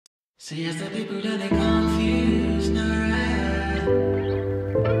See, as the people that they confused, no right.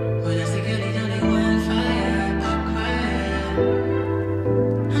 When I stick it down, they want fire, quiet.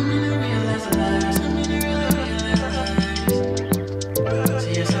 I'm gonna realize the lies, I'm gonna realize the lies.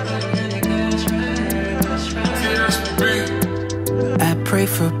 See, as somebody that they goes right. I pray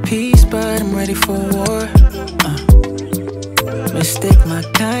for peace, but I'm ready for war. Mistake my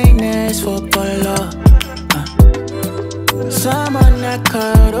kindness for color. Someone that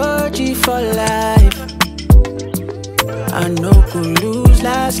called OG for life. I know could lose,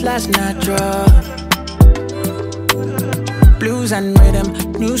 last not draw. Blues and rhythm,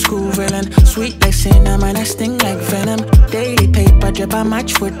 new school villain. Sweet like cinnamon, I sting like venom. Daily paper drip, I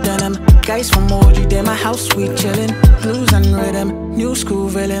match with denim. Guys from OG, they my house, sweet chillin'. Blues and rhythm, new school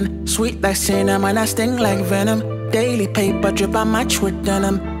villain. Sweet like cinnamon, I sting like venom. Daily paper drip, I match with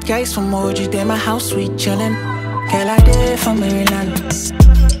denim. Guys from OG, they my house, sweet chillin'. Girl, I did from Maryland.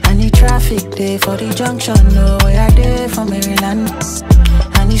 I need traffic day for the junction. No way I did from Maryland.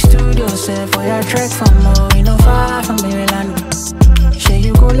 I need studio set for your trek from we no far from Maryland. Sure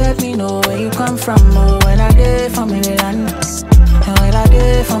you go let me know where you come from. When I did from Maryland. And when I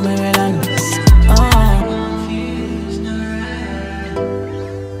did from Maryland.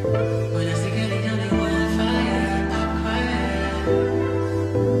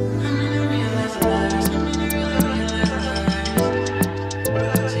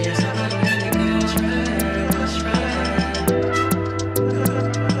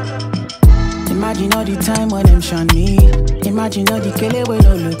 Imagine all the time when them shun me. Imagine all the kele wey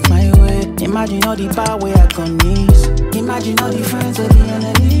no look my way. Imagine all the bar where I gon' knees. Imagine all the friends with the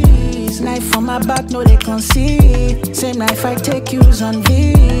enemies. Knife from my back, no they can see. Same knife I take use on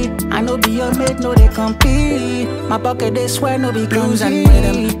V. I know be your mate, no they compete. My pocket they swear no be blues and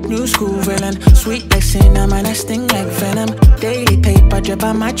rhythm. New school villain, sweet like cinnamon, I sting like venom. Daily paper drip,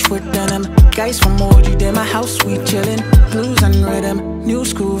 I match with denim. Guys from OG, they my house, sweet chillin'. Blues and rhythm, new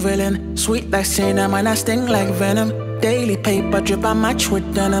school villain. Sweet like cinnamon, I sting like venom. Daily paper drip, I match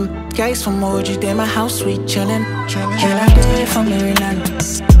with denim. Guys from OG, they my house, sweet chillin'. Girl, I did from Maryland.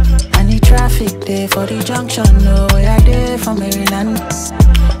 I need traffic day for the junction. No way I did from Maryland.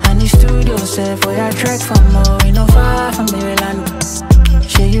 I need studio set for your trek from we no far from Maryland.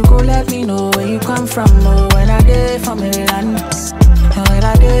 Sure you go let me know where you come from. When I did from Maryland. And when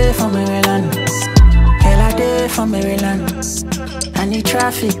I did from Maryland. Girl, I did from Maryland. I need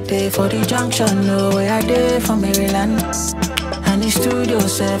traffic day for the junction. No way I did from Maryland. I need studio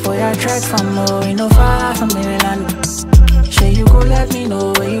set for your trek from we no far from Maryland. Sure you go let me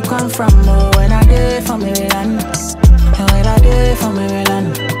know where you come from. When I did from Maryland. And when I did from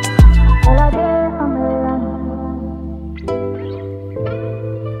Maryland. When I did from Maryland.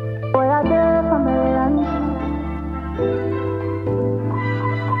 When I did from Maryland.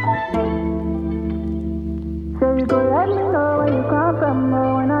 Sure you go let me know where you come from.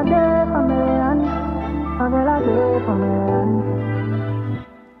 When I did from Maryland. And when I did from Maryland.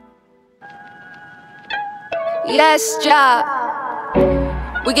 Yes, Jah.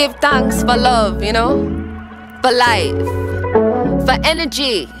 We give thanks for love, you know, for life, for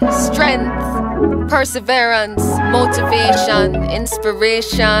energy, strength, perseverance, motivation,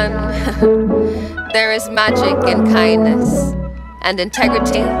 inspiration. There is magic in kindness, and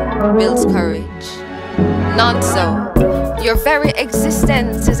integrity builds courage. Nonso, your very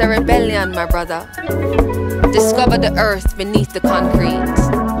existence is a rebellion, my brother. Discover the earth beneath the concrete.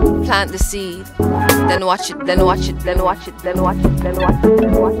 Plant the seed, then watch it, then watch it, then watch it, then watch it, then watch it,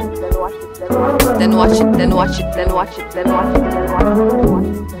 then watch it, then watch it, then watch it, then watch it, then watch it, then watch it, then watch it, then watch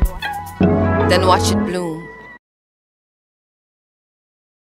it, then watch it bloom.